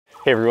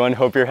Hey everyone,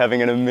 hope you're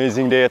having an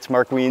amazing day. It's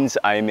Mark Wiens.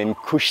 I'm in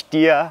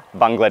Kushtia,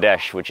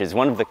 Bangladesh, which is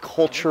one of the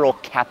cultural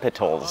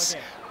capitals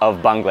of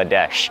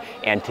Bangladesh.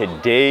 And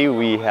today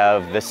we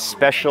have the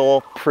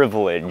special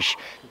privilege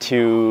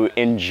to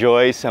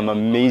enjoy some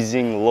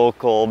amazing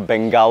local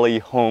Bengali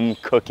home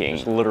cooking.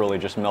 It literally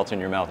just melts in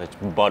your mouth. It's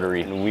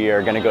buttery. And we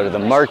are gonna go to the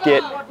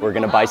market. We're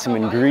gonna buy some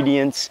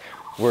ingredients.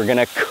 We're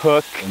gonna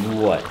cook.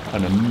 And what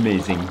an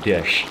amazing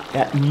dish.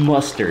 That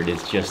mustard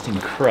is just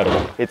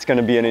incredible. It's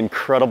gonna be an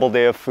incredible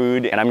day of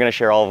food, and I'm gonna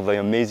share all of the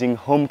amazing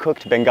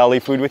home-cooked Bengali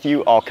food with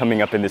you, all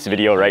coming up in this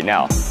video right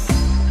now.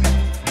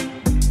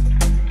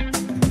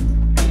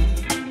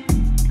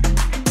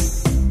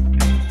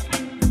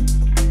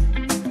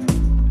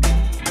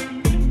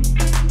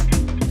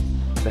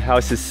 The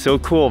house is so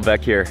cool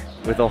back here,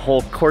 with a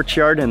whole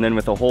courtyard and then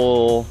with a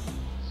whole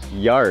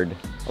yard,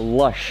 a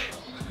lush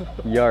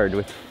yard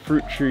with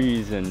fruit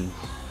trees, and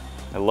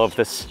I love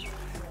this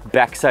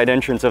backside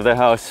entrance of the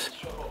house.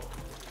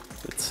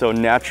 It's so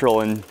natural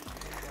and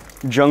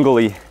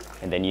jungly.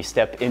 And then you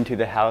step into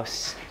the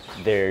house,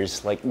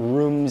 there's like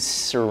rooms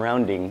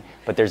surrounding,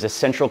 but there's a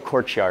central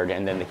courtyard,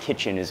 and then the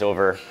kitchen is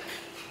over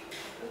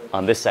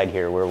on this side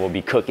here where we'll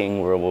be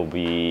cooking, where we'll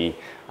be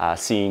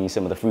seeing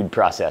some of the food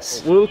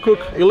process. We'll cook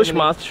ilish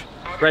mash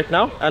right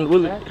now, and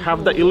we'll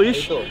have the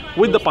ilish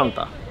with the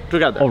panta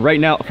together. Oh, right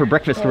now for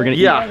breakfast we're gonna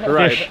eat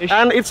right. fish.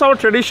 And it's our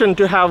tradition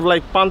to have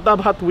like panta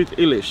bhat with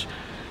ilish.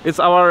 It's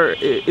our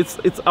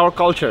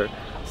culture.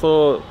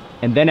 So.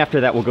 And then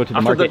after that we'll go to the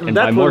market and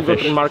buy more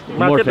fish.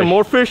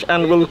 More fish,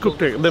 and we'll cook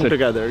them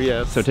together.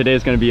 Yes. So today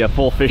is going to be a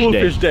full fish day.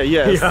 Full fish day.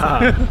 Yes.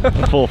 Yeah.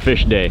 A full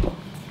fish day.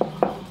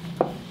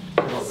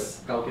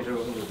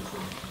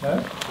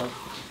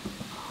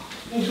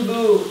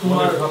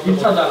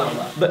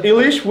 The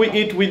ilish we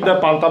eat with the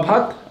panta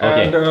bhat,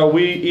 and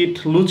we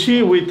eat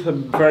luchi with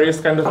various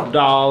kind of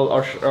dal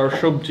or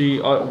shobji,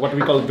 or what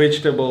we call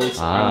vegetables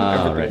and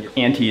everything. Right.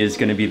 Auntie is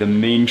going to be the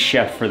main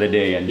chef for the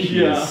day, and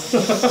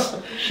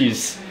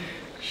she's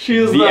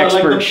the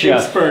expert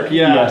chef.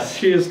 Yeah, yes.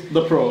 She is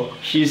the pro.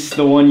 She's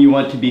the one you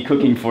want to be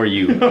cooking for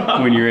you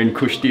when you're in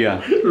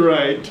Kushtia.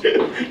 Right.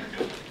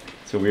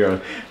 So we are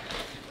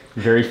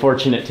very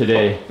fortunate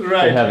today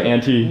to have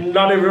Auntie.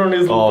 Not everyone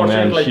is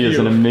fortunate like you. She is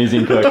an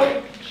amazing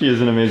cook. She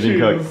is an amazing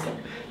cook.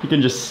 You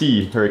can just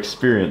see her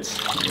experience.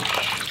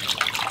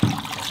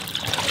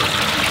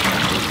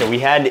 So we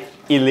had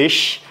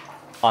ilish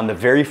on the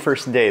very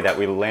first day that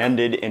we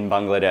landed in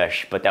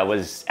Bangladesh, but that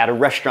was at a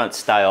restaurant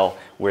style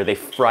where they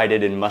fried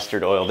it in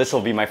mustard oil. This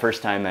will be my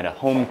first time at a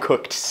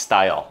home-cooked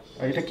style.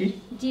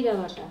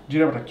 Jeera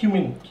bata,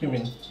 cumin.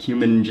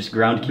 Cumin, just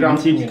ground cumin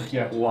seeds?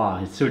 Yeah.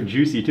 Wow, it's so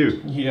juicy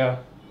too. Yeah.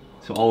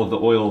 So all of the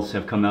oils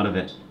have come out of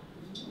it.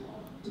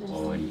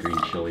 Oh, and green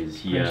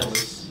chilies,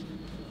 yes.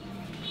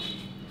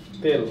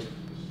 Tel.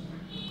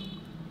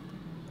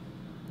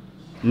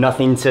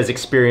 Nothing says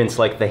experience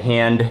like the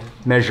hand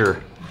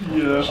measure.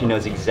 Yeah. She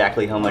knows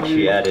exactly how much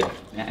she added.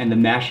 And the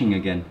mashing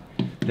again.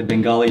 The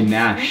Bengali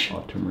mash.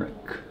 Oh, turmeric.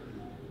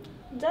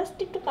 Just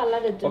to color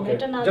it. Okay.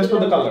 Just for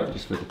the color.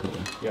 Just for the color.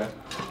 Yeah.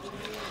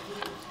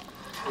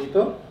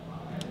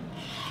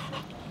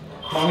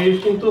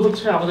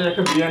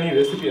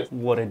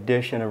 What a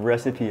dish and a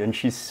recipe, and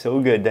she's so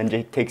good. Then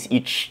she takes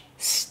each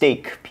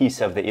steak piece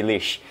of the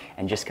ilish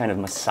and just kind of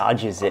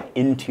massages it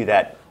into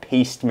that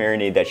paste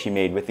marinade that she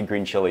made with the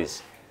green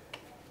chilies.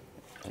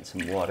 And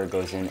some water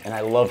goes in, and I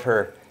love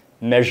her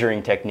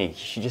measuring technique.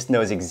 She just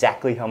knows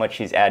exactly how much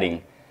she's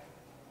adding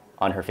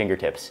on her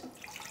fingertips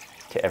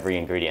to every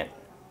ingredient.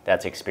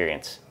 That's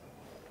experience.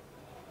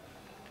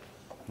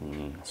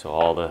 So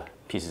all the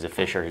pieces of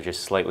fish are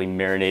just slightly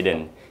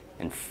marinated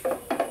and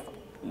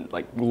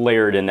like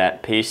layered in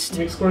that paste.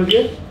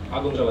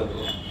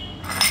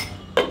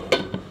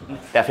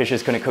 That fish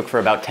is going to cook for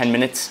about 10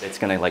 minutes. It's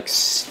going to like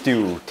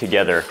stew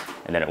together,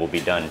 and then it will be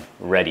done,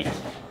 ready.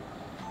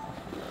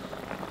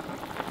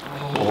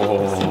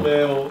 Oh.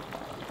 Smell.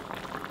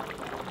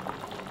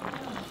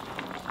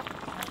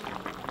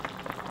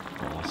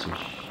 Oh, so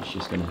she's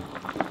just going to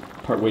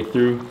part way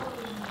through.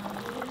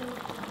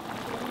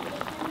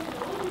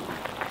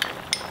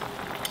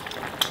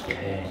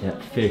 Okay,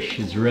 that fish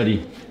is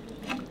ready.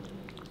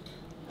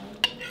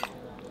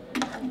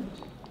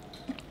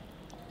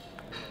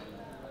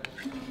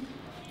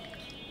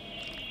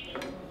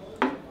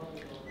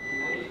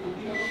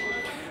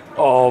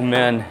 Oh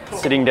man,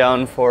 sitting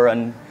down for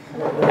an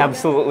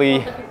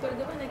absolutely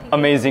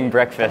amazing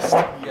breakfast.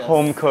 Yes.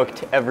 Home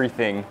cooked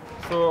everything.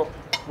 So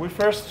we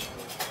first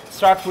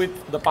start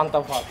with the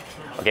panta bhat.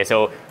 Okay,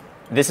 so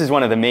this is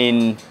one of the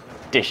main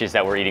dishes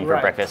that we're eating for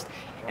breakfast.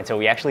 And so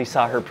we actually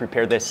saw her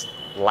prepare this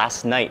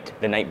last night,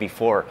 the night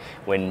before,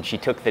 when she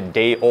took the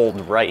day-old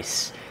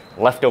rice,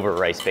 leftover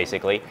rice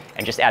basically,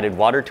 and just added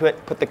water to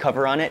it, put the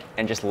cover on it,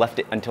 and just left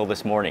it until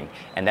this morning.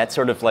 And that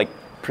sort of like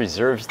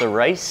preserves the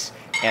rice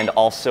and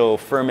also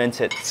ferments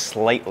it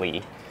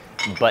slightly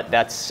but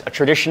that's a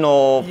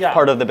traditional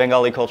part of the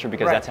Bengali culture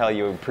because that's how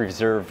you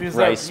preserve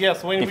rice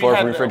before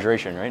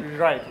refrigeration, right?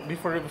 Right,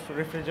 before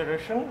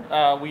refrigeration,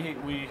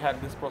 we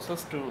had this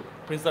process to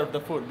preserve the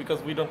food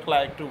because we don't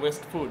like to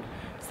waste food.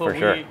 So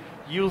we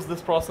use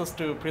this process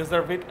to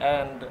preserve it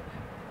and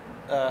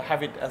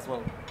have it as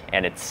well.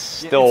 And it's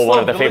still one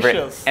of the favorite,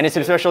 and it's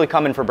especially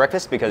common for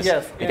breakfast because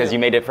you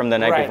made it from the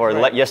night before,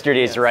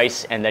 yesterday's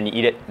rice, and then you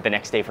eat it the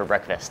next day for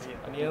breakfast.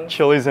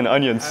 Chilies and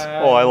onions.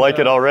 Oh, I like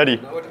it already.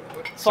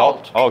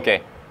 Salt. Oh,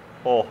 okay.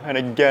 Oh, and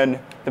again,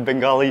 the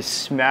Bengali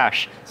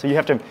smash. So you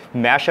have to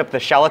mash up the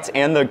shallots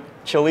and the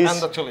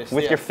chilies,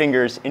 with your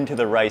fingers into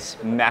the rice,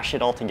 mash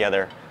it all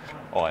together.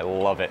 Oh, I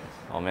love it.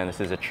 Oh man, this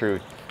is a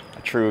true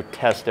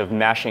test of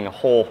mashing a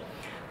whole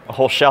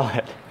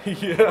shallot.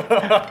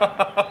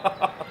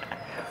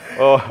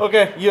 Oh.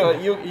 Okay,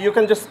 you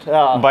can just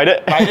bite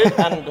it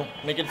and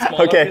make it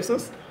smaller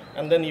pieces,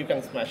 and then you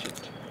can smash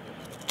it.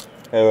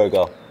 There we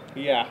go.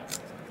 Yeah.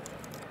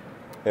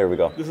 There we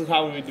go. This is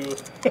how we do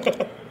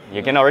it.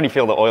 You can already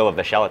feel the oil of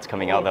the shallots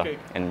coming out though,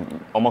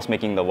 and almost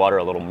making the water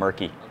a little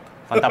murky.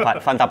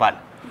 Fantapat, fantapat.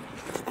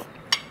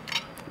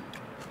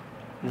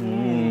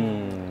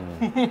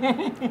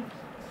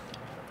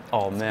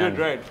 Oh man. It's good,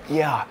 right?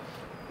 Yeah.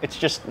 It's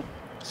just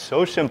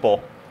so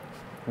simple,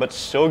 but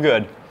so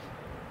good.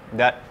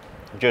 That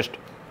just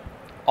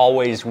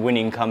always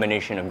winning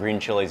combination of green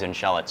chilies and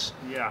shallots.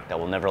 Yeah. That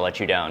will never let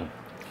you down.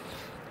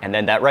 And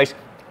then that rice,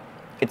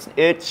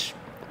 it's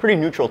pretty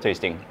neutral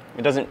tasting.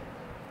 It doesn't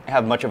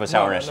have much of a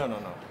sourness. No.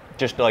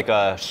 Just like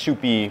a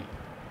soupy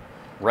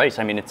rice.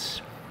 I mean,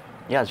 it's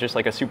just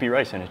like a soupy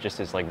rice, and it just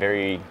is like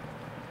very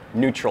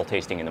neutral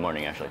tasting in the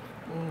morning, actually.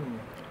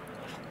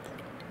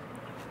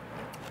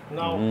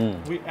 Now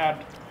we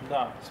add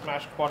the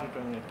smashed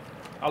potato in it.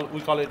 We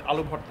call it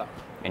aloo bhatta.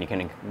 And you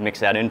can mix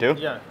that in too?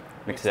 Yeah.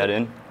 Mix that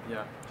in?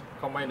 Yeah.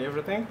 Combine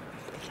everything.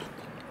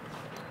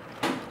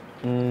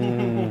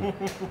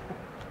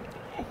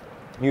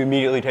 You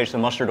immediately taste the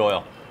mustard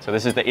oil. So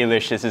this is the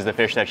ilish. This is the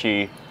fish that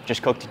she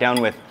just cooked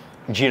down with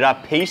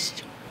jeera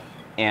paste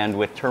and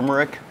with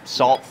turmeric,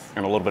 salt,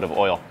 and a little bit of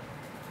oil.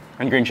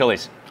 And green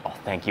chilies. Oh,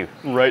 thank you.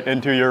 Right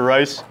into your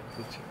rice.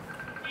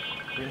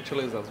 Green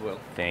chilies as well.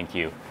 Thank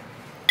you.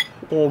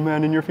 Oh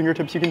man, in your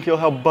fingertips you can feel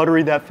how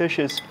buttery that fish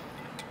is.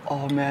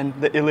 Oh man,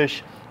 the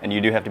ilish. And you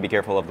do have to be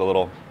careful of the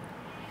little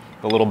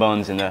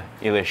bones in the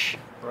ilish.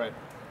 Right.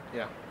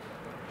 Yeah.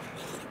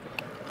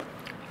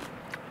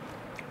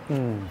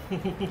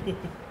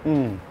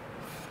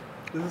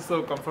 This is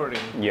so comforting.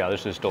 Yeah,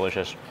 this is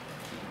delicious.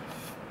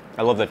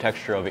 I love the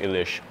texture of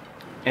ilish.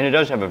 And it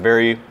does have a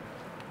very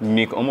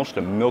unique, almost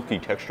a milky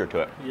texture to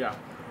it. Yeah.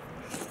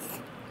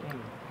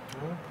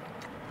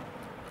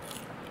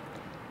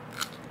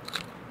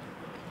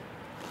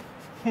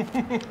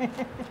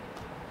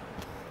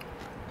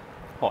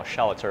 Oh,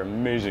 shallots are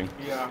amazing.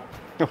 Yeah.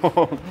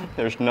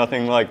 There's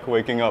nothing like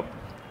waking up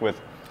with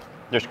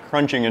just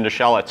crunching into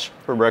shallots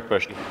for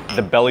breakfast.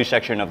 The belly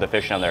section of the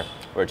fish down there,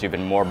 where it's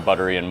even more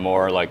buttery and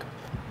more like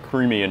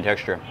creamy in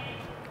texture.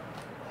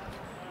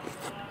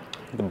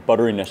 The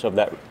butteriness of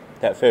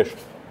that fish.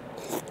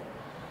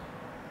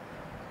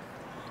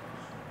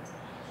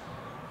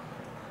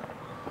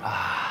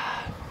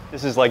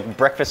 This is like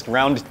breakfast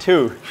round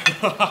 2.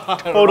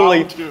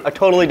 A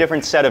totally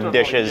different set of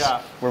dishes.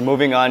 Yeah. We're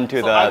moving on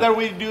to either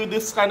we do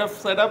this kind of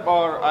setup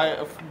or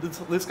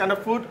this kind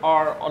of food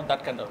or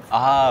that kind of.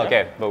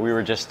 Okay. But we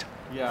were just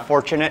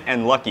fortunate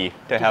and lucky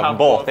to have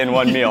both in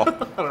one meal.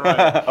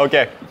 Right.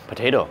 Okay.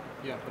 Potato.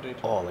 Yeah, potato.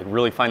 Oh, like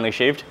really finely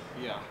shaved?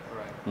 Yeah,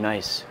 right.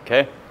 Nice.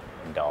 Okay.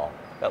 Dal.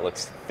 That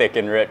looks thick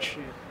and rich.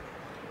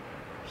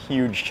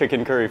 Huge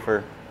chicken curry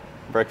for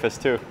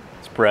breakfast too.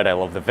 Spread. I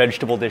love the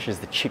vegetable dishes,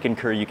 the chicken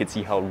curry. You can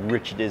see how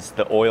rich it is.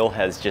 The oil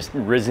has just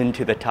risen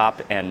to the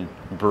top and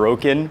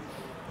broken.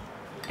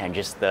 And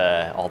just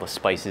all the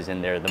spices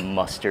in there, the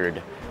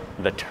mustard,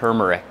 the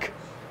turmeric.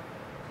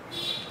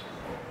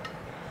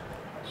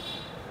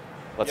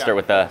 Let's start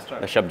with the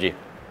sabji.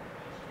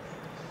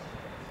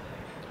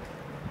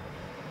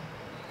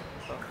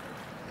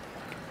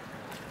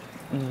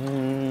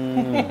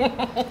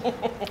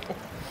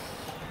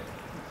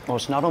 Oh,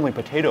 it's not only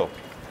potato.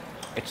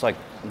 It's like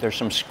there's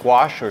some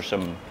squash or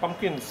some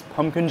pumpkins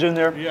in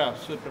there. Yeah,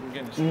 sweet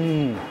pumpkins.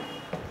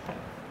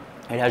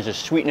 It has a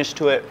sweetness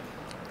to it.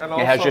 And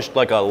it has just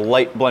like a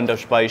light blend of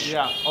spice.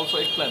 Yeah, also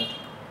eggplant.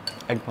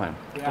 Eggplant.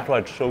 Yeah. That's why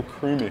it's so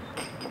creamy.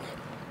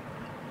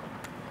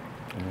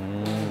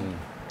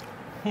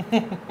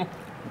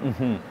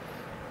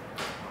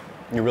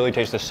 You really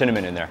taste the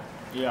cinnamon in there.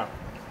 Yeah.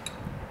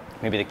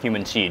 Maybe the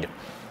cumin seed.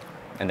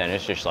 And then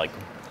it's just like,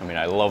 I mean,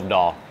 I love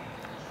dal.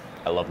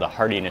 I love the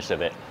heartiness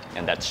of it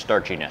and that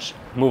starchiness.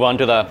 Move on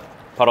to the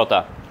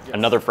parota,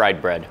 another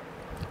fried bread.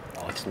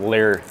 Oh, it's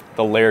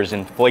the layers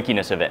and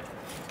flakiness of it.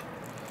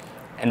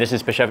 And this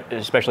is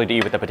especially to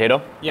eat with the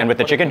potato? Yeah, and with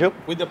the chicken too?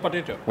 With the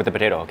potato. With the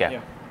potato, okay.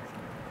 Yeah.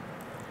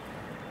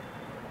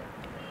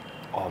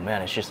 Oh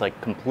man, it's just like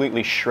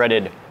completely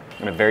shredded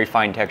in a very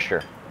fine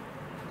texture.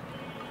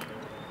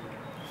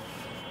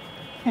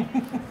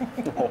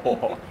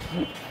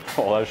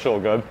 Oh, that's so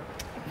good.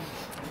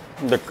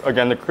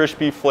 Again, the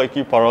crispy,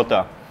 flaky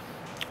parota.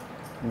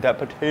 That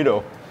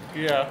potato.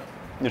 Yeah.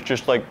 It's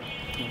just like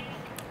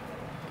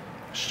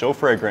so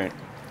fragrant,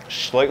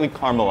 slightly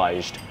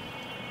caramelized,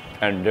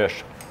 and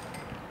dish.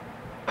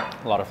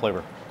 A lot of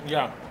flavor.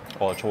 Yeah.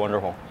 Oh, it's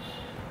wonderful.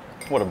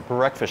 What a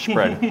breakfast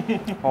spread.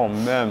 Oh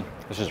man.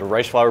 This is a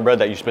rice flour bread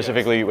that you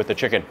specifically eat with the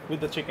chicken. With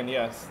the chicken,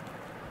 yes.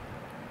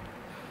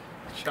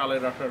 Chale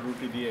rata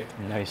ruti diye.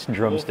 Nice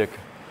drumstick.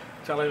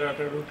 Chale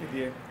rata ruti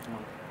diye.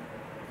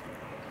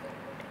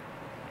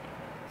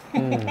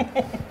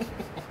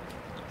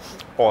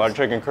 Oh, that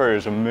chicken curry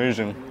is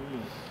amazing.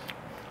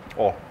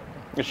 Oh,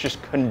 it's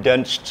just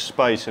condensed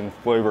spice and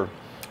flavor.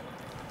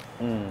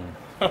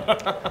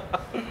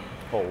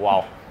 Oh,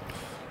 wow.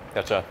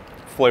 That's a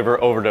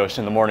flavor overdose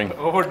in the morning.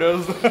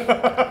 Overdose.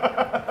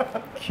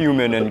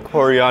 Cumin and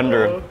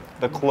coriander,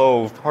 the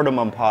clove,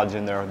 cardamom pods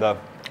in there, the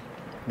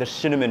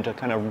cinnamon to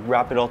kind of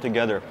wrap it all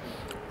together.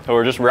 So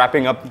we're just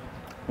wrapping up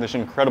this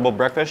incredible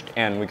breakfast,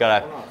 and we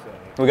gotta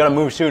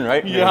move soon,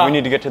 right? Yeah. We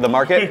need to get to the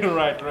market.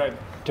 Right.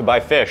 To buy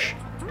fish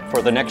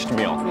for the next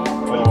meal.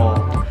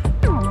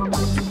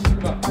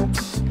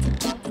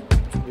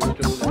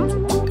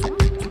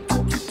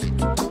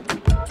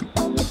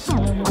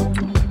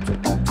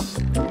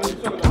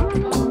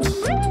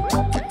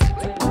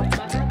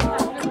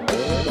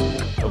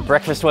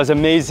 Breakfast was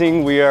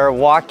amazing. We are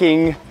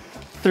walking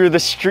through the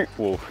streets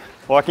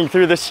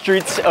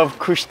of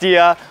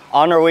Kushtia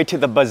on our way to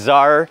the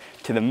bazaar,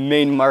 to the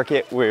main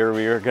market where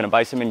we are going to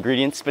buy some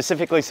ingredients,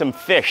 specifically some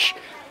fish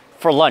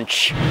for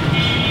lunch.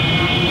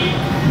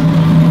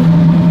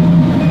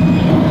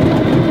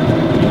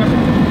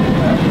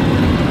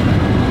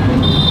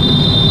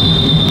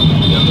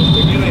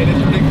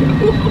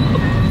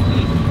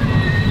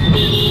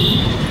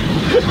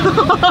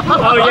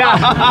 Oh yeah.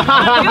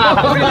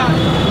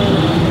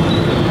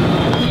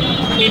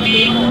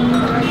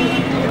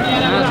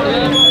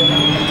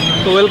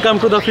 So welcome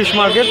to the fish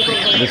market.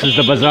 This is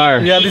the bazaar.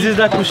 Yeah, this is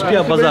the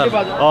Kushtia bazaar.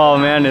 Oh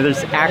man,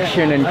 there's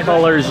action and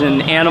colors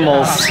and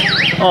animals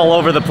all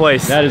over the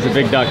place. That is a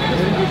big duck. Oh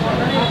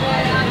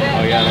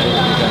yeah, that is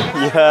a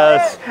big duck.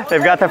 Yes,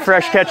 they've got the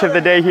fresh catch of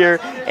the day here,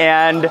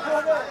 and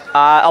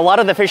a lot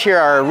of the fish here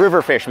are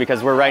river fish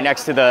because we're right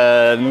next to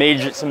the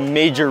some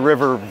major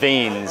river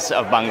veins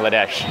of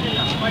Bangladesh.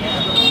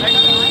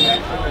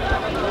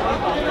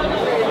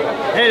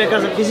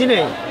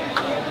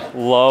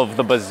 Love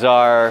the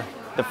bazaar,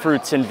 the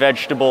fruits and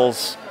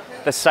vegetables,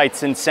 the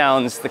sights and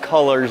sounds, the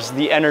colors,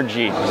 the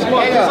energy.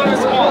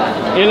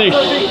 Ilish.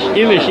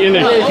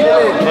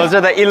 Those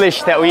are the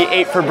ilish that we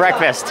ate for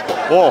breakfast.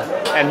 Whoa,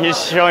 and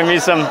he's showing me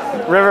some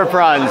river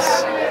prawns.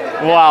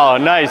 Wow,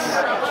 nice.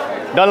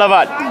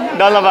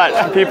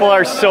 Dalavat. People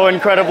are so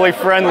incredibly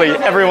friendly.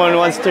 Everyone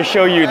wants to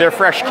show you their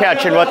fresh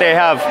catch and what they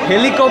have.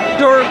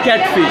 Helicopter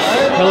catfish.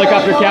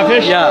 Helicopter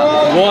catfish? Yeah,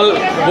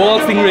 ball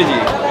stingray.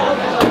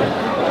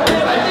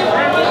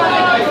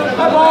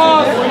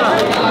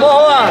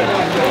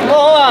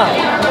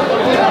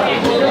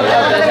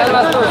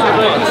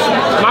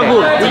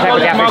 It's the type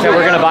of catfish that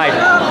we're gonna buy. It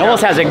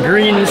almost has a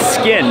green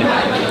skin.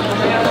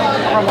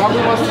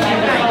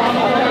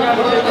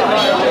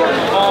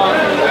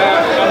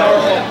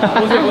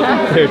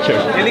 Helicopter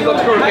catfish.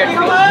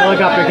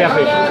 Helicopter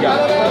catfish.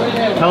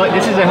 Yeah.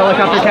 This is a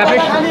helicopter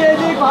catfish?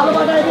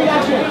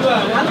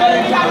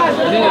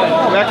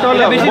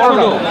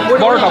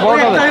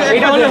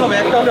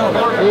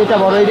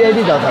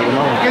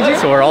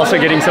 So we're also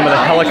getting some of the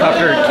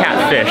helicopter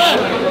catfish.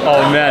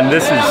 Oh man,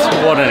 this is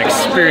what an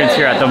experience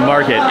here at the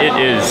market. It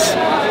is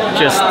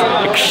just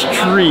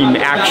extreme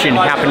action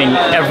happening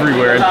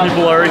everywhere, and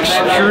people are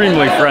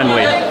extremely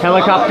friendly.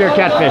 Helicopter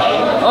catfish.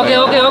 Okay.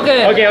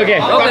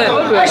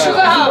 This is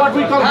what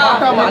we call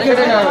bata market.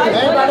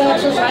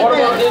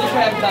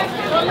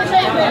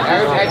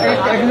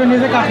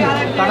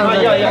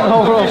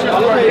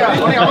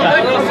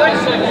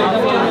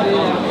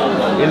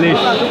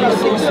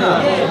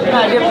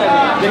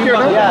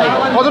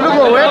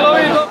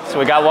 So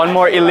we got one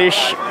more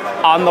ilish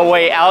on the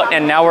way out,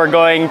 and now we're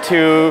going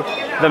to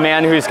the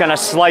man who's gonna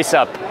slice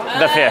up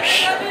the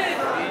fish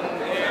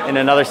in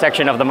another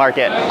section of the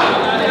market.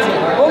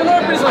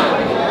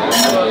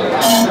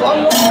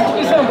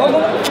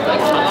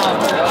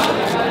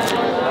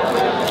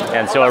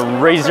 And so a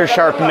razor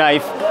sharp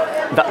knife,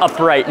 the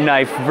upright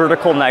knife,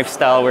 vertical knife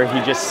style, where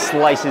he just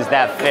slices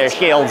that fish,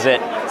 scales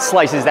it,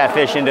 slices that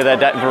fish into the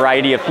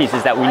variety of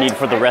pieces that we need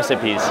for the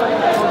recipes.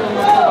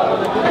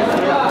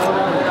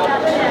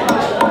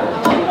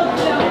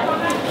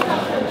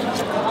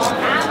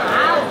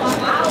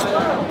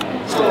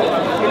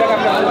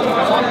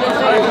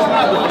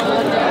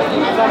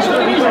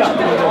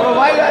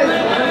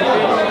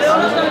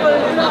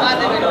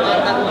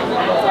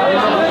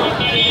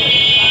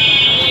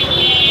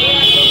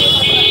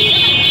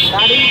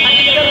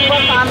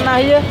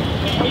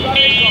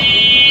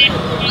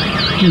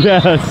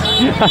 Yes.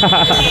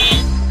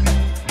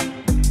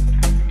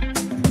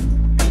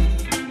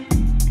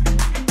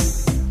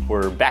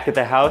 We're back at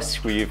the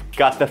house. We've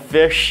got the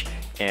fish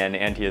And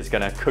Auntie is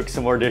gonna cook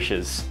some more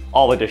dishes.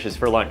 All the dishes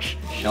for lunch.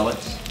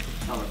 Shallots.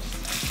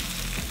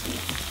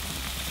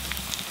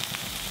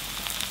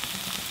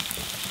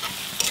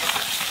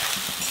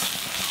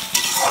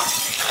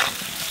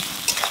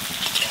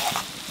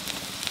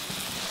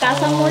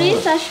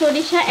 কাঁচামরিচ আর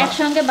সরিষা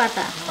একসঙ্গে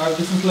বাটা।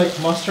 This is like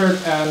mustard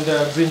and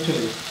green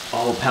chili.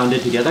 All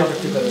pounded together?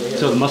 Pounded together, yeah.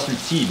 So the mustard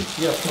seed.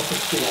 Yes,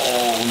 mustard seed.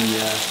 Oh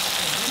yeah.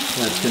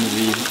 That's gonna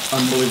be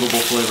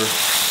unbelievable flavor.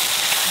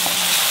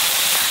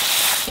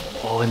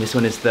 Oh, and this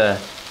one is the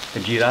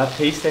jeera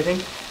paste, I think?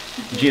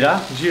 Jeera?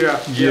 Jeera.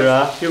 Jeera.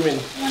 Yes, cumin.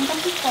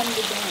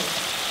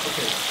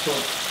 Okay, so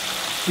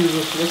use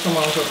this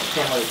amount of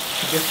turmeric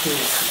just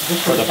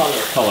for the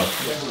Color.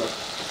 Yes.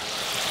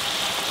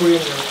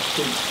 Coriander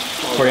seed.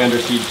 Coriander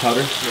seed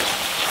powder? Yes.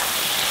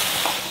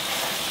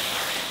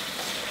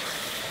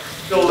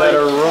 That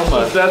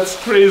aroma. That's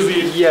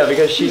crazy. Yeah,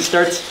 because she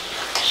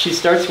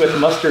starts with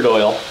mustard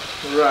oil.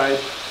 Right.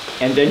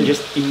 And then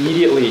just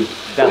immediately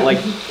that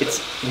it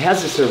has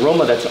this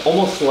aroma that's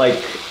almost like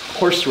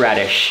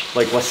horseradish,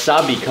 like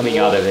wasabi coming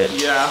out of it.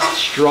 Yeah.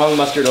 Strong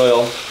mustard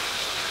oil,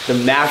 the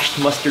mashed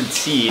mustard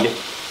seed.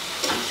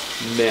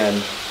 Man,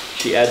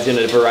 she adds in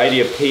a variety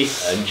of paste,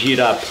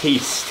 jeera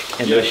paste,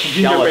 and those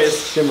shallots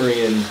simmering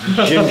in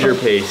ginger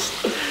paste.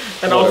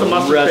 And what also a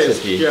mustard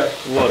recipe. paste.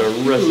 Yeah. What a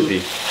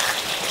recipe.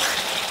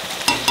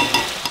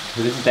 So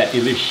this is that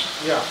ilish,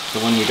 Yeah. the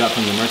one we got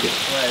from the market.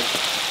 Right.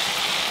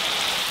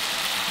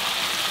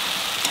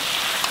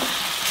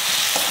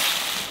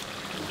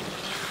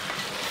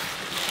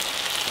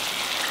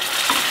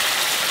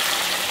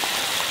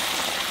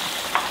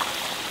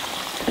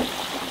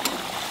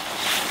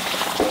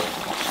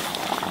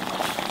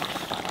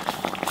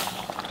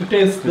 To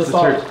taste This the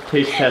is her salt.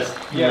 taste test.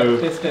 Yeah,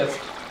 move. taste test.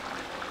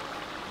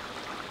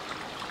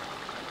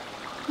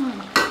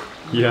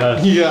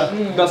 Yes.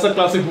 Yeah, that's a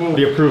classic move.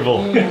 The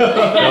approval.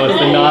 That was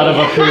the nod of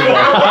approval.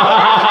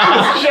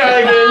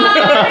 Shy again.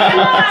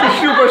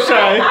 Super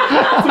shy.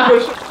 Super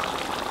shy.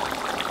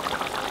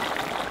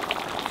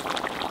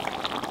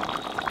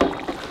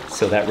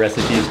 So that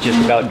recipe is just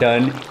about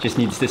done. Just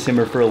needs to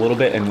simmer for a little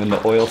bit, and when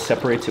the oil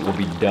separates, it will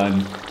be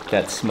done.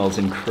 That smells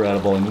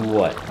incredible, and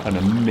what an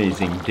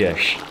amazing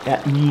dish.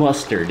 That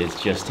mustard is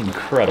just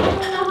incredible.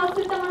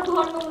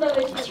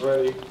 It's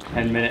ready.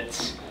 10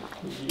 minutes,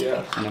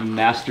 Yeah. and a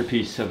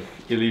masterpiece of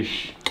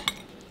ilish.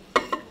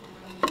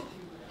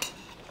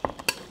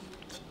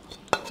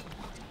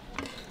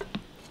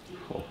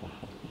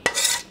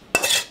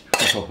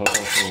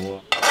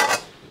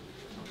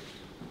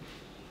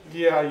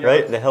 Yeah.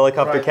 Right, the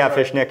helicopter Right,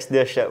 catfish right. next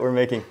dish that we're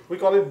making. We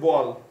call it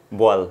boil.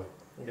 Boil.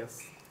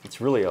 Yes.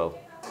 It's really a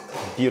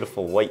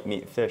beautiful white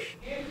meat fish.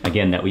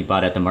 Again, that we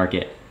bought at the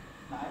market.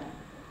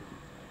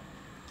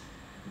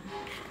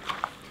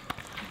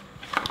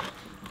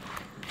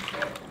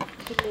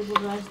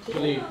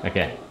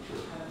 Okay.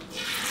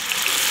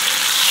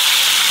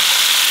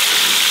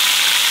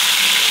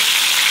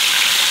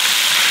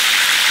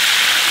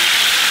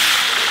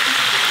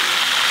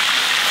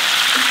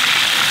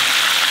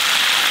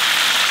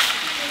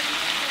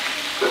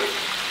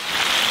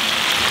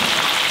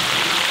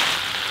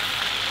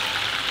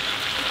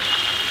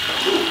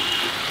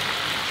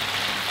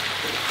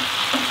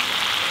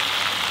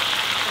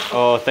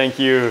 Oh, thank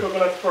you.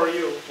 Coconut for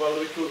you while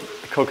we cook.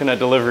 Coconut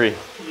delivery.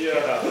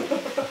 Yeah.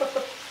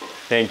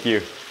 Thank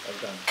you.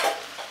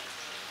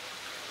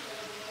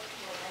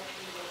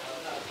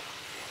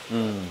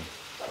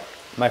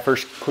 My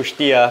first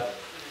Kushtia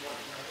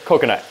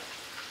coconut.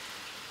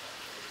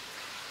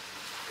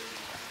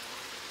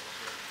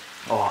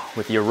 Oh,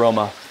 with the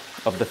aroma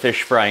of the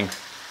fish frying.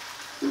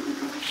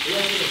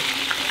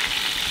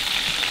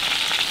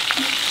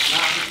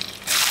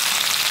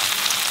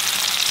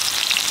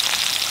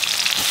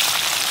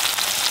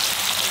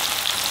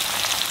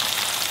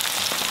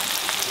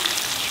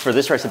 For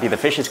this recipe, the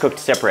fish is cooked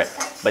separate,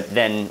 but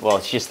then, well,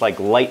 it's just like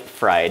light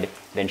fried.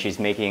 Then she's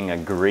making a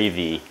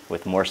gravy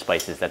with more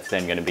spices that's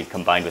then going to be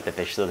combined with the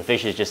fish. So the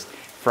fish is just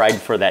fried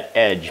for that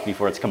edge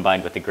before it's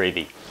combined with the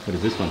gravy. What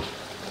is this one?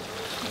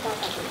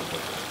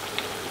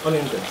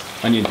 Onion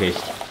paste. Onion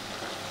paste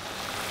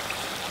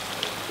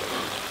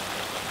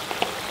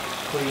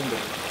Coriander.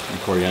 and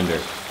coriander.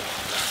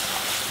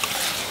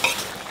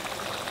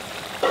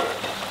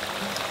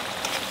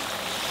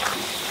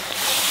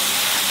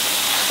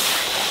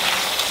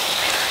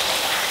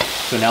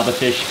 So now the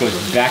fish goes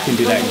back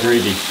into that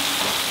gravy.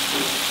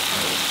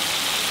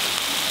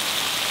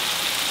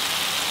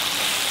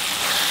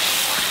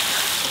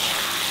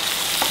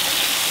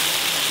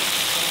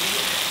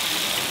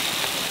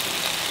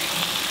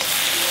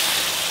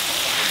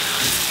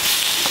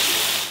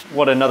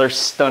 What another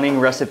stunning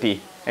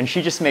recipe. And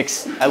she just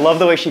makes, I love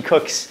the way she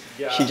cooks.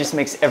 Yeah. She just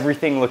makes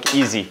everything look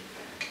easy.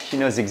 She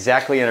knows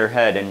exactly in her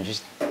head, and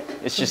just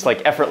it's just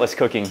like effortless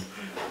cooking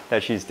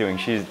that she's doing.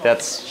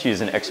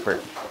 She's an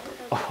expert.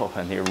 Oh,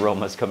 and the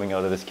aromas coming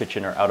out of this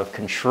kitchen are out of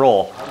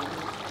control.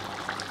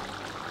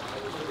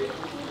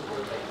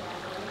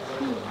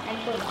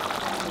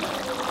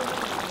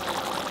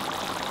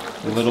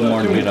 A little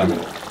more Nira.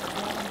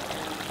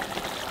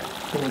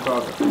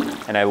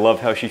 And I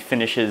love how she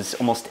finishes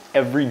almost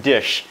every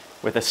dish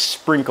with a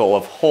sprinkle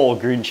of whole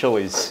green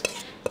chilies.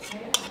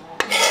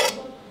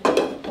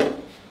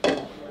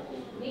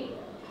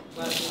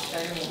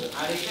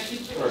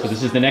 So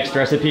this is the next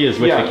recipe is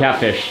with the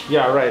catfish.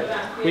 Yeah, right.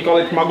 We call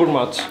it magur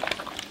mach.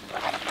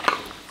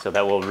 So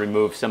that will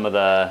remove some of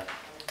the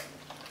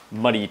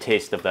muddy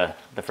taste of the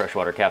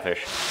freshwater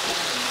catfish.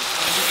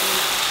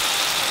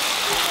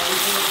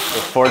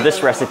 For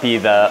this recipe,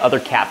 the other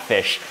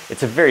catfish,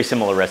 it's a very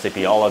similar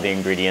recipe. All of the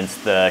ingredients,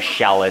 the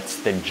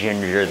shallots, the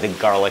ginger, the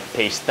garlic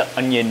paste, the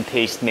onion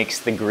paste makes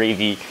the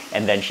gravy,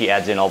 and then she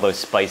adds in all those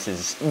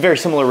spices. Very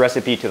similar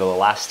recipe to the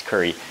last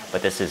curry,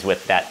 but this is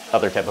with that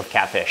other type of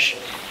catfish.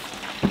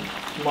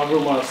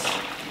 Magur mas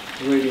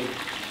ready.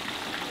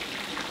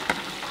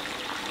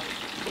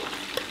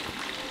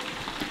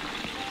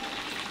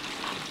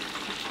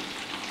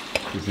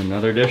 This is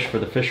another dish for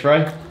the fish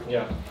fry.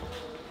 Yeah.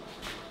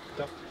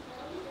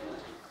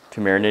 To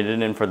marinate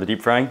it in for the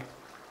deep frying,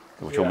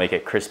 which will make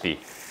it crispy.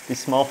 These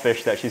small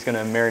fish that she's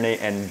gonna marinate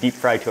and deep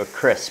fry to a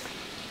crisp.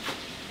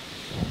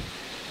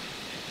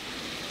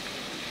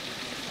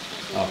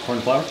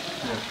 Corn flour?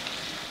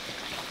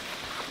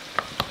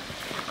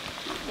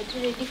 এটা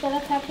ready করা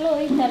থাকলো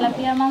ওই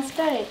tilapia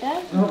মাছটা এটা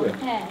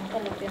হ্যাঁ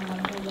tilapia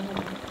মাছ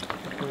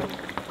হবে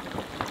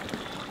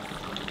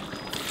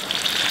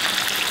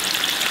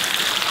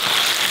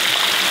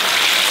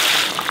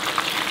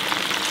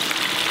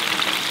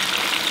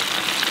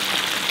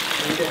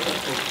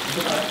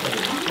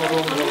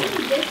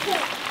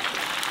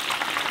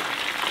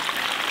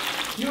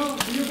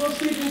You go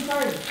sit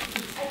inside.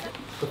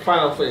 The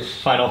final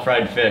fish. Final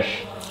fried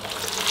fish.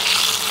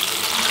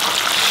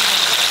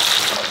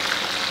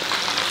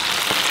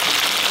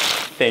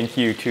 Thank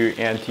you to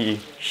Auntie.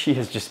 She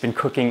has just been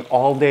cooking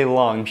all day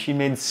long. She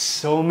made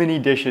so many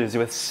dishes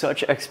with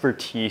such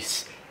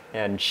expertise.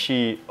 And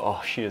she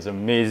is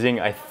amazing.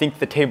 I think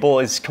the table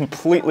is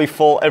completely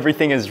full.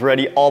 Everything is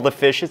ready, all the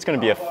fish. It's gonna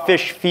be a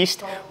fish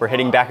feast. We're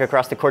heading back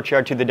across the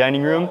courtyard to the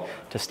dining room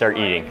to start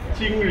eating.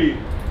 চিংড়ি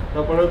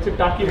তারপর হচ্ছে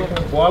টাকি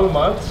বোয়াল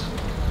মাছ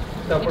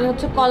এটা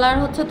হচ্ছে কলার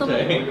হচ্ছে তো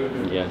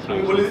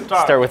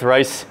Start with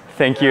rice.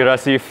 Thank you,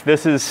 Rasif.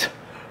 This is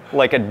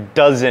like a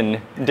dozen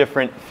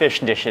different fish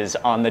dishes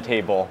on the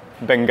table.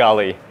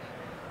 Bengali.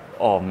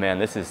 Oh man,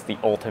 this is the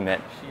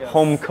ultimate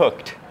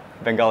home-cooked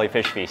Bengali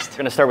fish feast.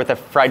 We're gonna start with the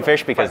fried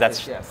fish because that's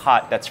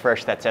hot, that's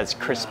fresh, that's as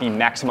crispy,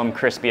 maximum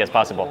crispy as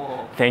possible.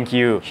 Thank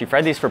you. She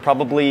fried these for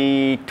probably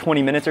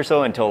 20 minutes or so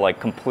until like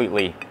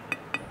completely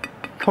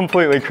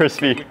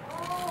crispy.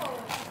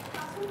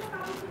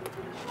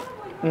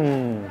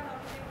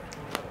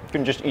 You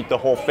can just eat the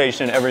whole face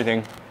and everything.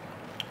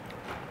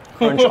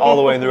 Crunch all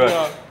the way through it.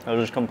 That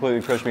was just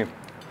completely crispy.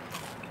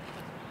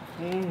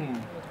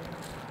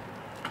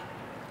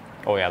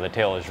 Oh yeah, the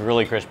tail is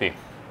really crispy.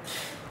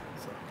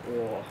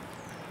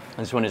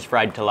 This one is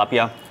fried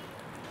tilapia.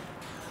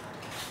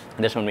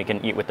 This one we can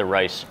eat with the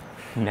rice.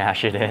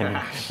 Mash it in,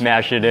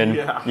 mash it in.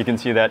 Yeah. You can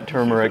see that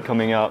turmeric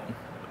coming out.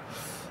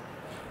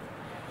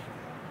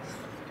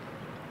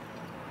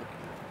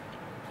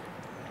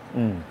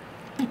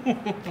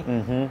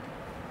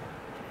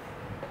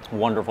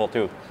 Wonderful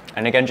too.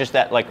 And again, just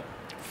that like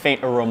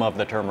faint aroma of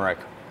the turmeric,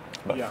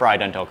 but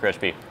fried until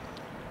crispy.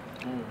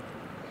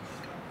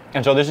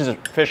 And so this is a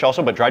fish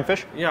also, but dried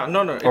fish? Yeah,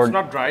 no, it's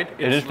not dried.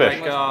 It's is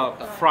fish.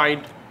 like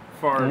fried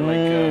for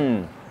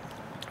like...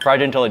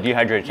 Fried until it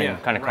dehydrates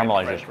and kind of right,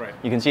 caramelizes. right.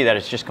 You can see that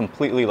it's just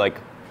completely like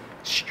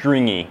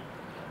stringy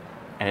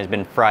and has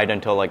been fried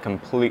until like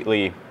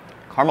completely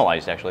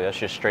caramelized actually. That's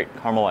just straight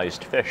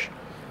caramelized fish.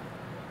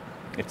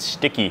 It's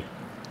sticky.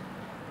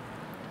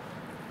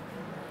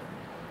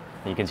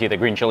 You can see the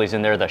green chilies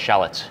in there, the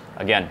shallots,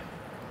 again.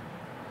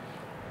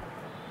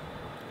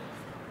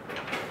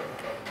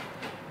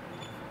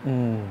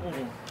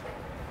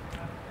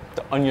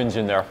 The onions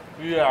in there.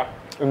 Yeah.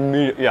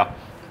 Yeah,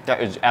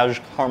 that is as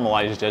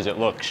caramelized as it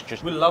looks.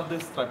 Just We love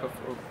this type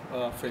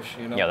of fish,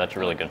 you know. yeah, that's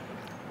really good.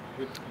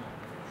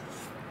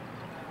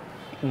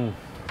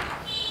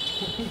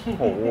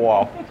 Oh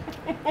wow,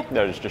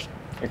 that is just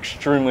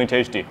extremely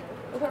tasty.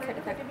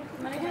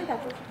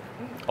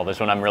 Oh, this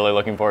one I'm really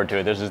looking forward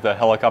to. This is the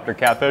helicopter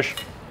catfish,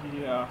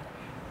 Yeah.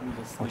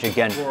 which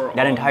again,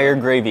 that entire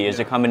gravy is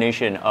a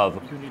combination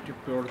of You need to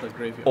pour the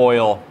gravy.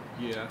 oil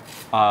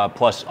Yeah.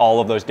 plus all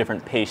of those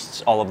different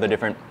pastes, all of the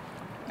different,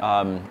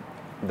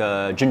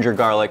 the ginger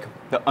garlic,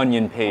 the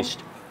onion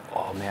paste.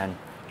 Oh man,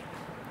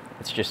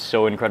 it's just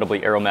so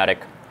incredibly aromatic.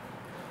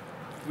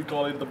 We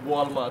call it the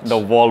boal mach. The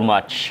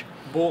walmach,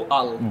 Boal.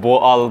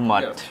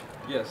 boalmat,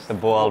 Yes. the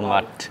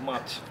boalmat,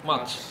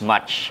 Mach.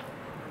 much.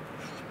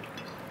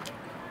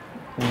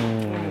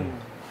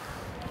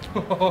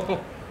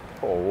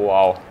 Oh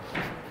wow,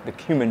 the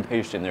cumin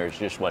paste in there is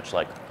just what's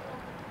like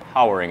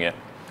powering it.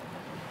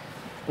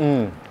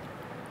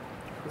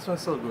 This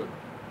one's so good.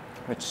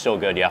 It's so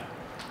good, yeah.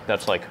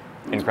 That's like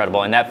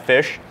incredible. And that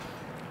fish,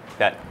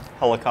 that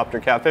helicopter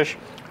catfish,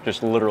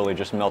 just literally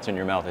just melts in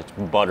your mouth. It's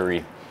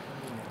buttery.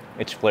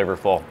 It's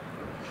flavorful.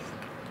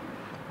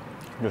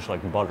 Just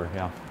like butter,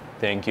 yeah.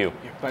 Thank you.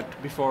 Yeah,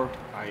 but before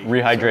I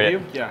Rehydrate serve it.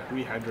 you, yeah,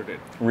 rehydrate it.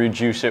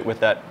 Rejuice it with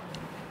that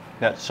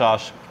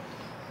sauce.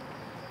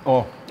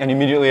 Oh, and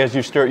immediately as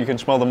you stir it, you can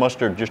smell the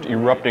mustard just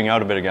erupting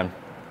out of it again.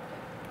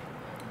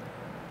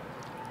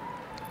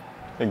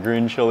 The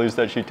green chilies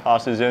that she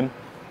tosses in.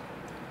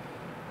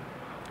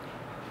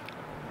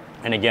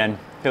 And again,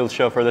 he'll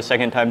show for the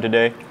second time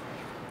today.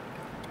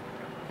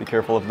 Be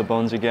careful of the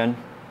bones again.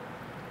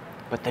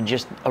 But the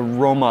just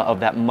aroma of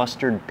that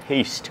mustard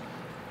paste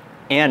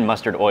and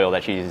mustard oil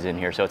that she uses in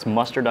here. So it's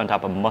mustard on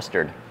top of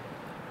mustard.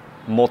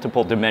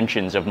 Multiple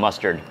dimensions of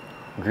mustard,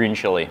 green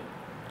chili.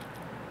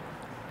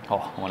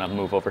 Oh, I want to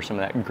move over some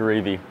of that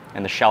gravy.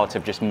 And the shallots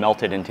have just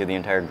melted into the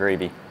entire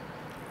gravy.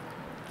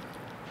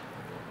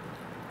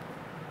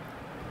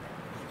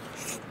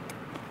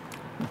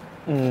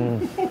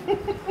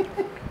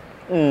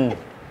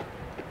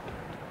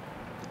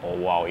 Oh,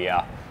 wow,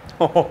 yeah.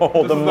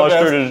 Oh, the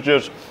mustard is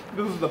just...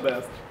 This is the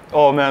best.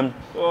 Oh, man.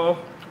 Oh,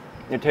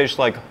 It tastes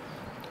like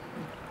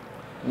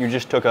you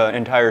just took an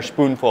entire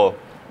spoonful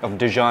of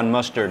Dijon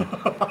mustard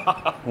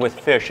with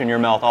fish in your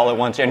mouth all at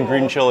once and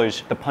green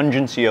chilies. The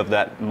pungency of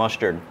that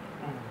mustard,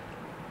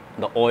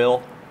 the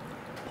oil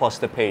plus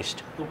the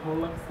paste. তো ভালো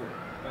লাগছে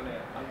মানে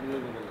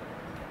unbelievable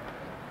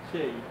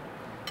সেই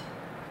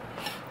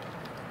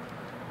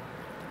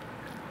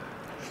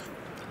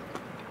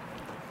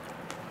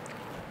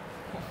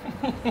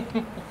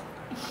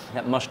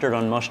That mustard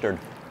on mustard.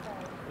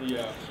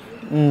 yeah.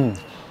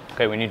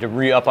 Okay, we need to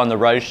re-up on the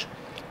rice.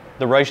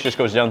 The rice just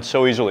goes down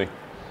so easily.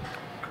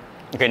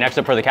 Okay, next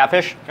up for the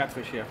catfish.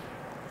 Catfish, yeah.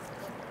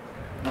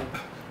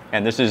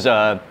 And this is,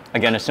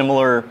 again, a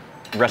similar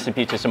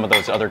recipe to some of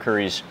those other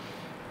curries.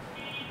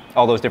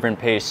 All those different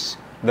pastes,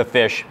 the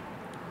fish,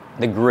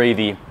 the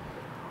gravy,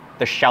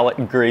 the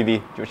shallot gravy,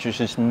 which is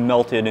just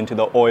melted into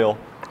the oil,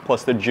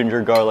 plus the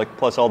ginger garlic,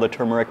 plus all the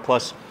turmeric,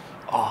 plus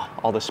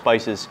all the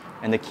spices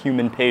and the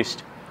cumin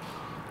paste.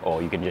 Oh,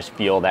 you can just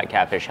feel that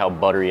catfish, how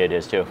buttery it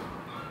is too.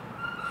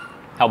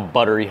 How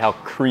buttery, how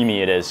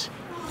creamy it is.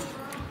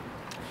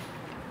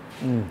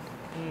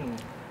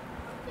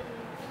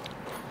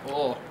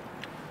 Oh,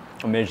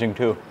 Amazing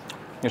too.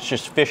 It's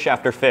just fish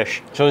after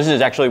fish. So this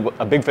is actually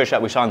a big fish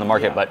that we saw in the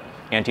market, Yeah. but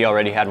Auntie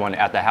already had one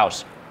at the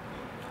house.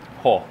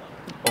 Oh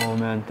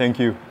man, thank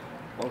you.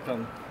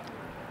 welcome.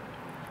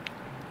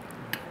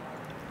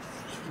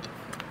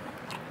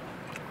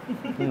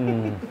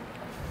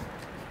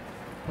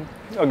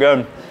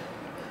 Again,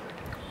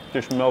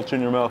 just melts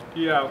in your mouth.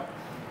 Yeah,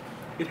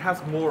 it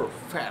has more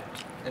fat.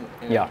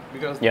 In Yeah. it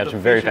because Yeah, the it's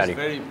very fish fatty. is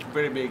very,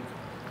 very big.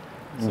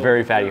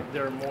 Very fatty.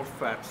 There are more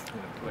fats in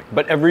it. Like,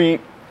 But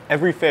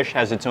every fish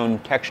has its own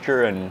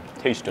texture and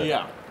taste to it.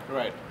 yeah,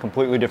 right.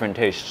 Completely different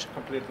tastes.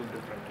 Completely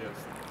different, yes.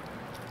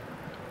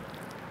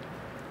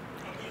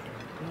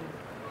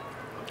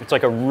 It's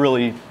like a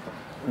really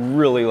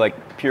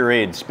like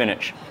pureed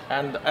spinach.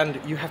 And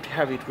you have to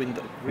have it with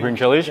the Green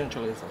chilies? Green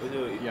chilies.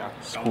 Yeah.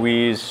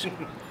 Squeeze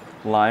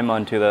lime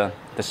onto the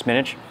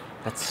spinach.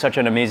 That's such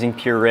an amazing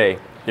puree.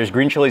 There's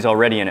green chilies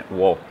already in it.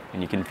 Whoa.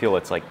 And you can feel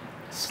it's like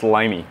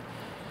slimy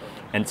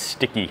and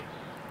sticky.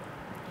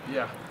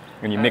 Yeah.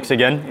 And you mix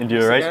again into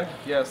your rice. Again?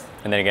 Yes.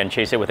 And then again,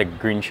 chase it with a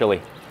green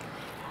chili.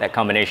 That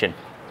combination.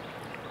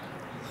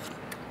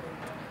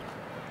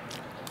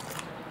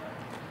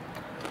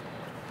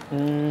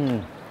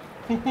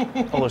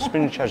 Oh, the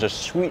spinach has a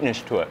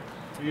sweetness to it.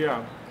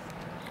 Yeah.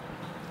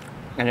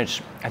 And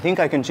I think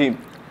I can see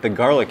the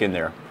garlic in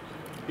there.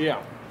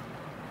 Yeah.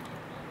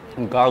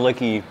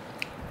 Garlicky.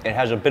 It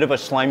has a bit of a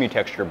slimy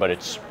texture, but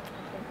it's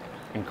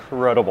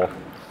incredible.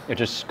 It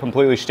just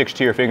completely sticks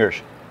to your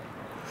fingers.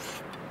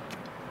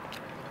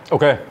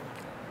 Okay.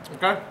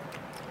 Okay.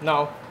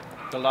 Now,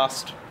 the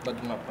last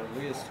but not the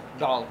least,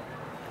 dal.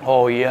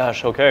 Oh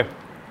yes, okay.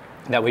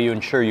 That way you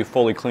ensure you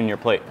fully clean your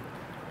plate.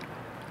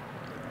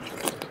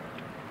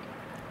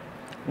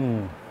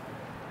 Yeah,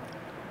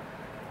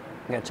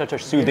 it's such a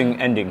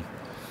soothing ending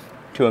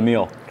to a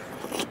meal.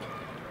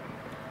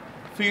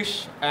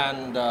 Fish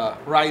and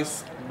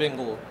rice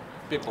Bengal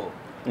people.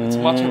 It's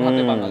mache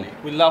bhate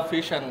Bangali. We love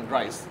fish and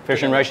rice.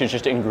 Fish and rice is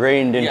just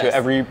ingrained into Yes.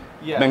 every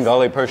Yes.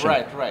 Bengali person.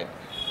 Right.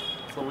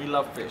 So we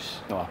love fish.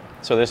 Oh,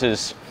 so this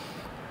is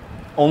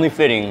only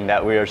fitting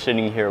that we are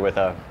sitting here with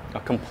a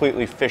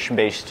completely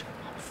fish-based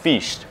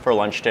feast for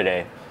lunch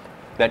today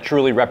that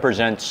truly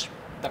represents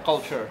The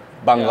culture.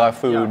 Bangla Yeah,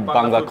 food, yeah,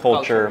 Bangla food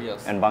culture,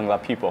 yes. and Bangla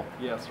people.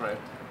 Yes, right.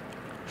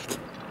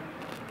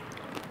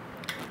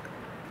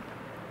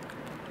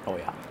 Oh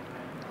yeah.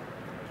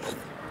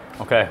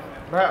 Okay,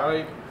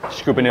 Right.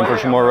 scooping in for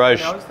some more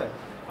rice.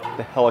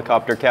 The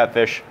helicopter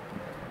catfish.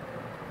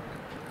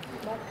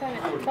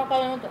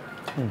 সকালের মতো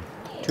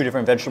 2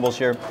 different vegetables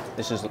here.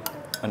 This is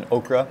an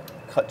okra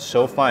cut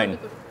so fine.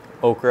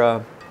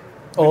 Okra.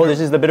 Oh, this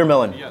is the bitter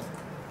melon. Yes.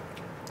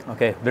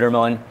 Okay, bitter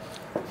melon.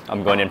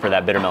 I'm going in for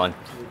that bitter melon.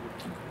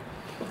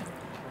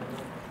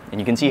 And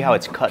you can see how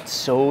it's cut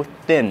so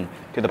thin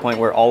to the point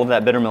where all of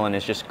that bitter melon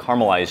is just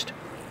caramelized.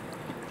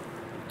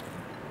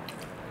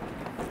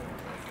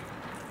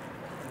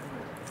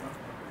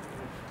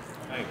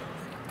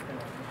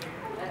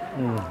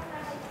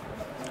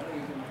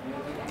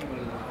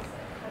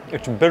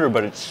 It's bitter,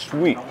 but it's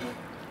sweet.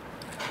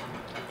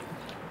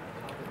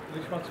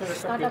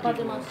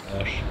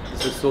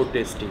 This is so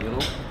tasty, you know.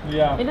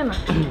 Yeah.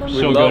 We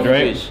So love good,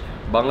 right? fish.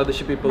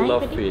 Bangladeshi people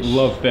love fish.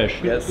 Love fish.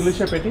 Yes.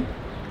 Ilish patty.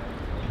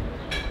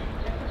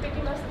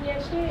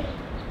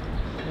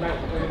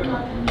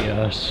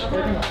 Yes.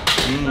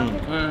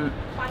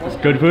 It's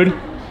good food?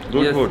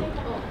 Good Yes. food.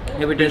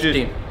 Heavy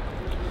tasty.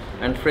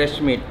 And fresh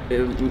meat.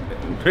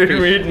 Fish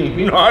meat,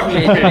 not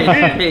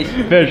Fish. Fish.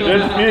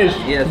 Fish.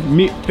 Yes.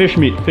 Meat. Fish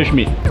meat. Fish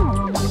meat.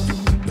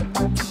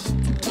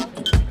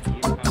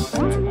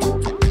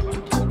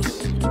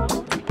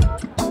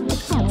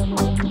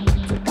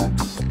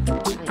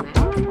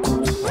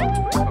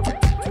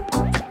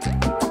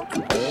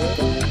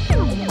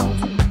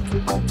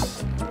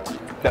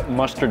 That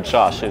mustard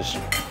sauce is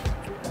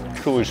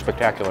truly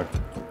spectacular.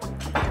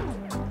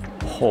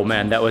 Oh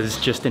man, that was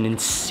just an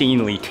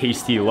insanely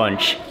tasty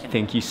lunch.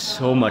 Thank you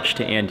so much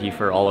to Auntie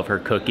for all of her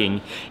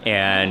cooking.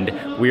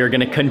 And we are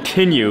gonna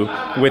continue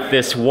with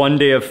this one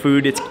day of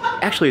food. It's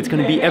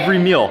gonna be every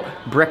meal.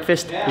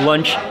 Breakfast,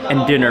 lunch,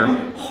 and dinner.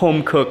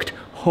 Home cooked,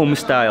 home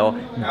style,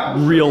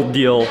 real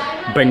deal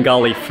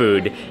Bengali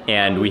food.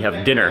 And we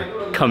have dinner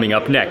coming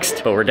up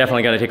next. But we're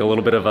definitely gonna take a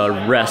little bit of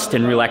a rest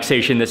and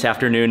relaxation this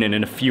afternoon, and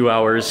in a few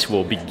hours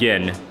we'll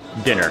begin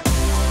dinner.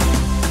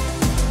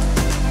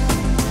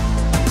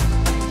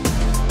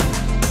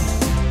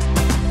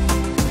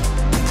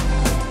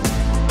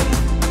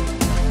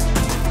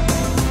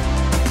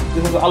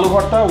 This is aloo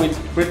bhatta with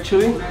red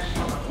chili,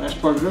 mashed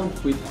potato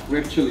with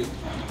red chili,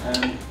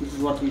 and this is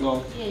what we call.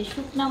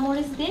 শুকনা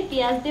মরিচ দিয়ে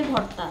পেঁয়াজ দিয়ে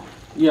ভর্তা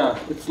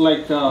Yeah, it's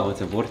like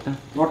It's a vorta?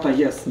 bhatta.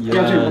 Yes. Yes.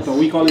 Piyazi bhatta.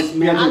 We call it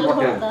piyazi আলু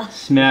bhatta. ভর্তা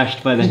Smashed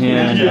by the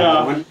hand. Yeah.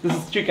 This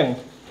is chicken.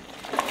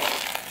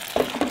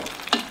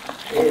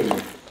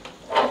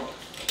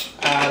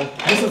 And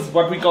this is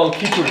what we call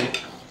khichdi.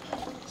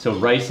 So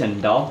rice and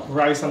dal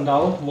Rice and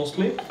dal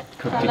mostly.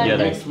 cooked Salad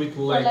together. rice. Mixed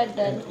with like Salad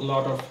dal. a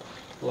lot of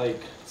like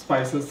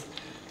spices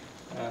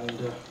and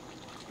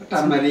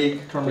turmeric,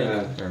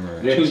 turmeric,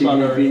 red chili chili,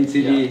 powder, green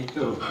chili,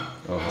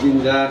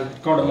 ginger.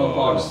 cardamom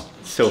powder.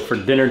 So for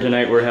dinner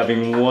tonight, we're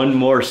having one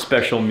more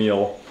special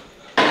meal.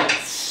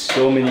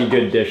 So many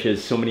good dishes,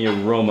 so many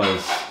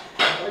aromas.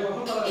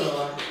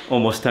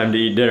 Almost time to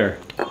eat dinner.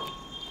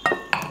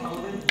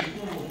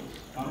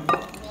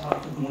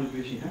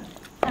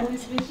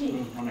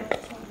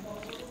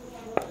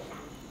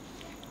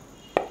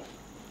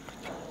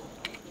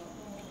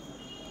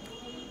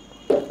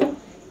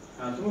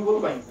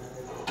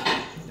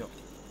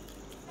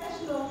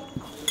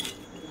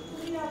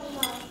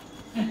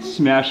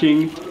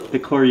 Smashing the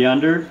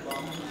coriander,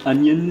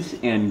 onions,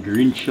 and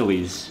green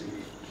chilies.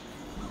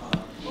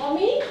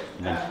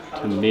 And then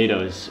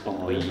tomatoes.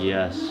 Oh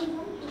yes.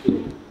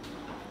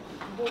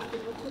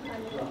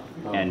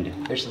 And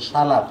It's a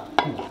salad.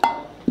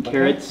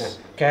 carrots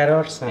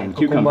Carrots and and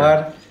cucumber.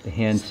 cucumber. The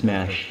hand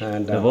smash.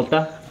 And, The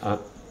volta?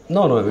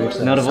 No, it's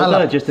Not a volta,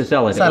 salad. just a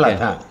salad. Salad,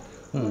 okay.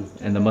 huh?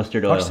 And the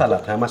mustard oil. Hot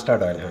salad,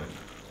 mustard oil. Huh?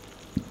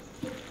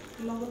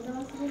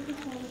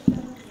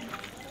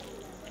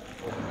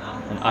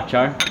 And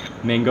achar,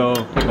 mango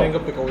pickle. Mango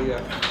pickle,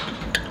 yeah.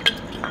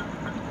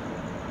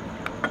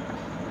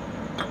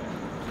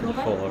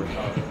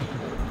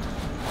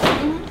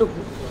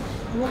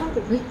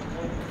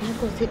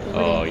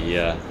 Oh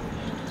yeah.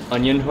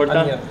 Onion horta?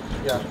 Onion,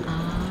 yeah.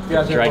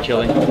 Piyazi Dry bhatta.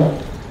 chili.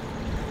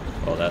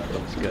 Oh, that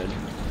looks good.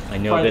 I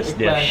know Fried this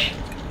eggplant. dish.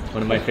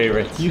 One of my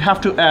favorites. You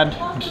have to add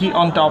ghee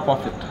on top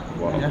of it.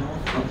 Yeah,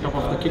 on top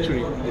of the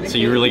khichdi. So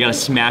you're really gonna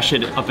smash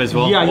it up as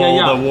well? Yeah, yeah, oh,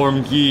 yeah. the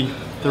warm ghee.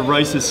 The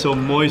rice is so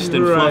moist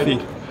and Right. fluffy.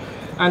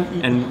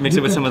 And mix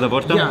it with some of the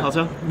vorta yeah,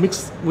 also?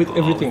 mix with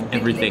everything.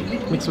 Everything.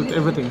 Mix with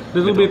everything.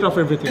 Little bit of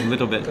A everything.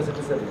 little bit.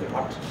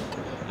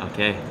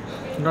 Okay.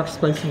 Not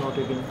spicy, not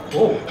eating.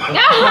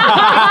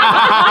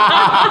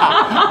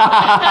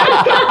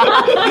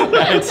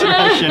 It's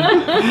Russian.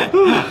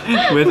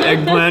 With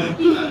eggplant,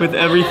 with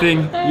everything.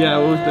 Yeah,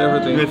 with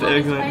everything. With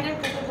eggplant.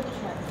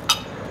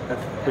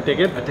 We take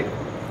it?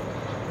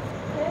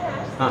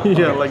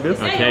 Yeah, like this.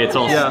 Okay, it's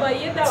all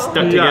Yeah.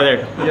 stuck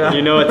together. Yeah.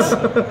 You know it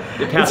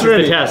passes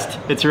ready. the test.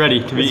 It's ready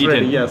to be It's eaten.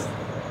 ready, yes.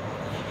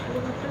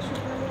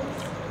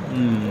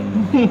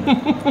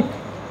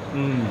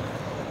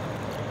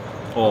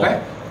 Oh,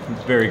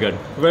 it's very good.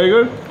 Very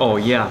good. Oh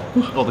yeah.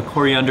 Oh, the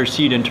coriander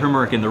seed and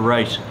turmeric in the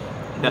rice.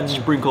 That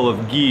sprinkle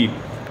of ghee,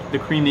 the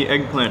creamy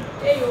eggplant.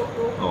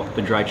 Oh,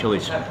 the dry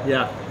chilies.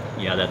 Yeah.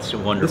 Yeah, that's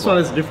wonderful. This one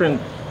is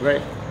different,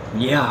 right?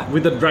 Yeah.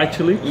 With the dry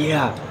chili.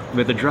 Yeah.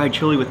 With the dried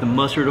chili, with the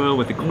mustard oil,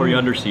 with the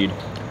coriander seed.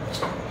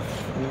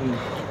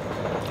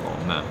 Oh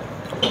man.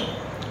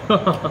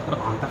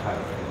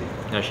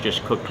 That's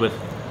just cooked with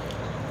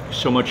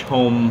so much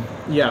home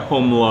Yeah.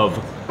 home love.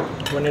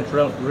 When it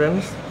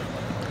rains,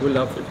 we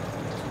love it.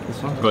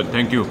 This one. Good,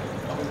 thank you.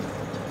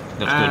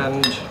 That's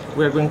good. And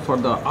we're going for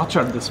the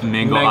achar. This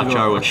Mango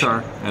achar, which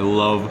achar. I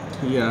love.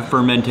 Yeah.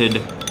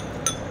 Fermented,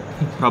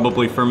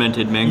 probably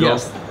fermented mango.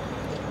 Yes.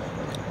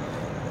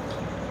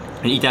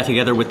 And eat that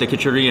together with the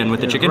khichdi and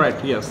with the chicken? Right.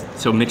 Yes.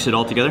 So mix it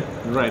all together?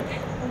 Right.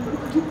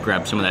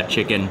 Grab some of that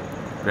chicken,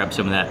 grab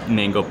some of that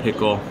mango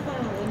pickle.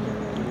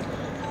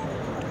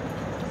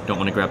 Don't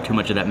want to grab too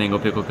much of that mango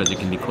pickle because it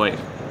can be quite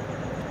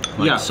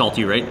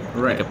salty, right?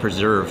 Like a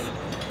preserve.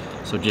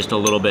 So just a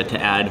little bit to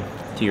add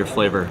to your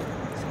flavor.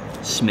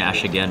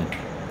 Smash again.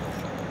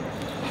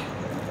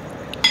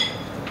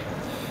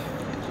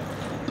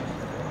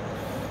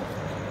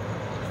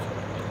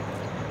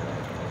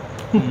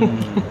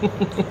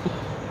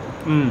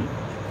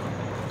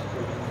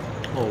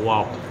 Oh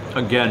wow.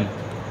 Again,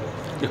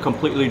 a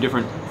completely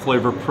different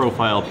flavor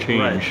profile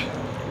change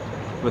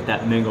with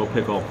that mango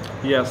pickle.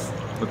 Yes.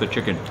 With the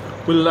chicken.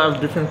 We'll have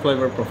different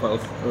flavor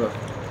profiles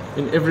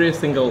in every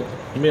single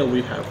meal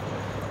we have.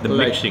 The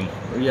mixing.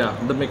 Yeah,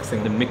 the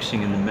mixing. The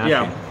mixing and the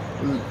mashing. Yeah.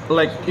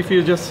 Like if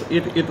you just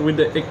eat it with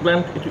the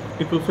eggplant,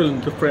 it will feel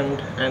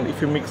different, and if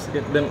you mix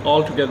them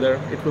all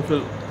together, it will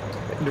feel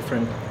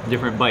different.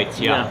 Different bites,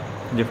 yeah.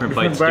 Different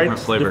bites, different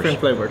flavors. Different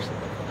flavors.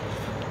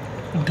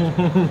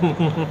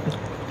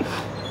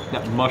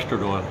 That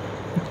mustard oil.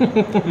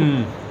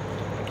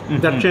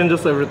 That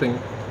changes everything.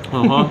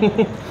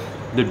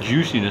 The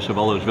juiciness of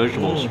all those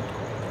vegetables.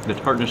 The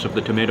tartness of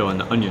the tomato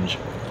and the onions.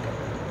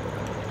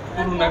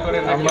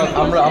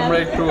 আমরা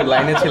একটু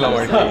লাইনে ছিলাম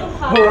আর কি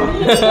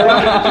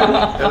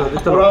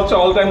ওরা হচ্ছে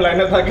all time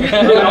লাইনে থাকে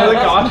আমাদের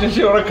খাওয়া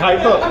শেষে ওরা খায়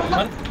তো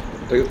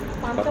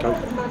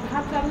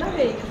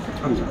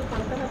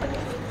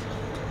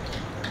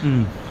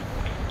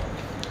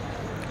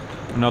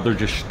Another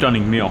just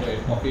stunning meal.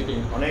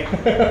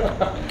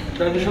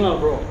 Traditional,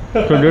 bro.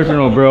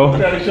 Traditional, bro.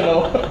 Traditional.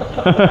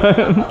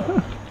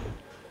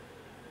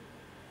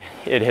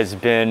 It has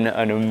been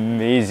an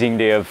amazing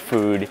day of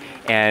food,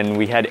 and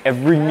we had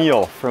every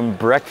meal from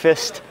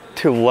breakfast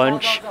to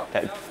lunch,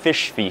 that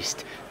fish feast,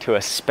 to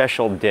a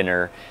special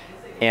dinner.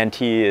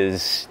 Auntie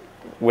is,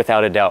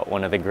 without a doubt,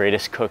 one of the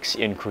greatest cooks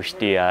in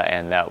Kushtia,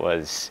 and that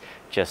was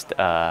just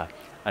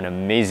an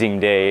amazing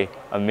day,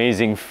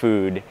 amazing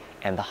food,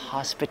 and the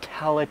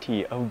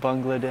hospitality of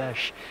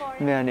Bangladesh.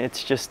 Man,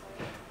 it's just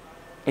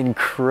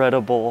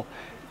incredible.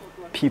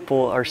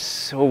 People are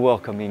so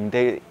welcoming.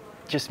 They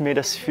just made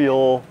us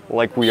feel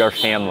like we are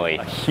family.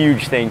 A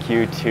huge thank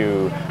you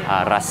to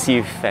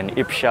Rasif and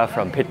Ipsha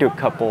from Pituk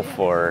Couple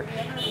for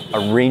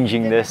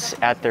arranging this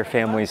at their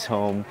family's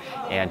home,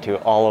 and to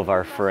all of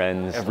our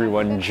friends,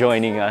 everyone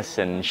joining us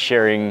and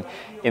sharing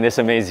in this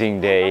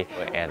amazing day.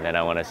 And then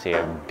I want to say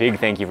a big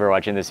thank you for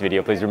watching this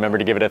video. Please remember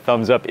to give it a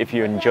thumbs up if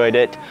you enjoyed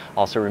it.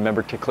 Also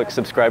remember to click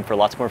subscribe for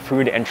lots more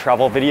food and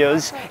travel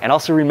videos. And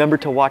also remember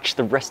to watch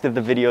the rest of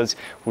the videos.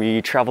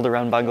 We traveled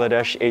around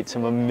Bangladesh, ate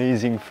some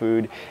amazing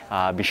food.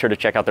 Be sure to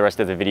check out the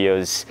rest of the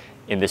videos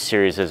in this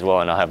series as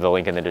well, and I'll have the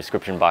link in the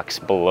description box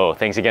below.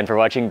 Thanks again for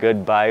watching.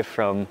 Goodbye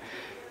from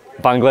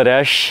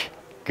Bangladesh.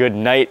 Good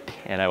night,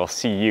 and I will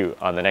see you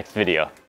on the next video.